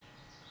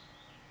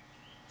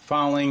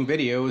Following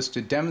video is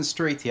to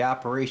demonstrate the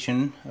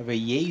operation of a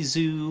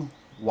Yaesu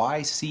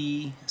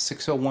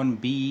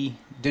YC-601B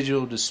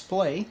digital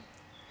display.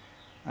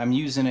 I'm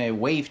using a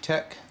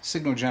WaveTech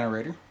signal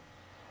generator.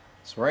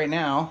 So right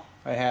now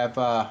I have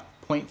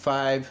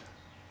 0.5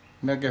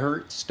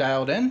 megahertz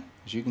dialed in,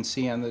 as you can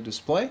see on the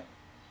display.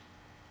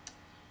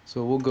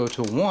 So we'll go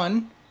to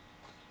 1.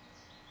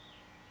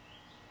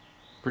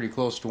 Pretty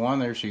close to 1.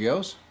 There she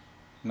goes.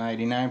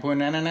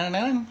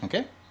 99.9999.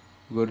 Okay.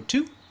 We'll go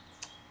to 2.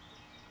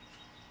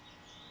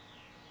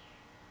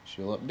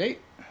 She'll update.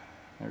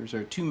 There's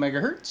our 2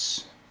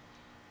 megahertz.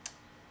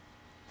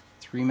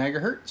 3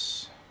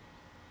 megahertz.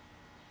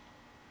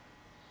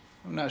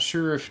 I'm not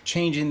sure if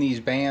changing these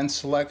band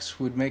selects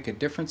would make a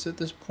difference at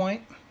this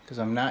point, because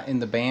I'm not in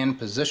the band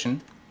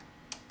position.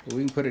 But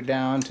we can put it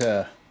down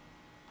to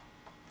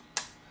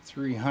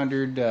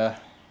 300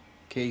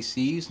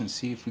 kcs and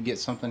see if we get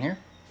something here.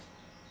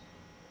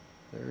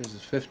 There's a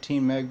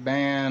 15 meg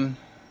band.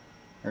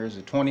 There's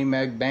a 20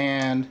 meg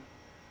band.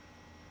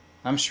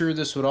 I'm sure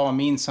this would all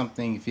mean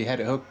something if you had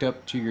it hooked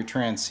up to your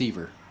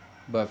transceiver,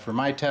 but for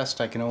my test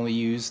I can only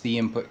use the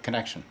input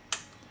connection.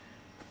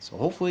 So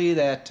hopefully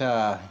that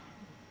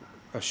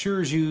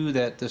assures you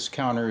that this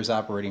counter is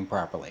operating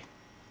properly.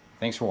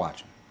 Thanks for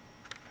watching.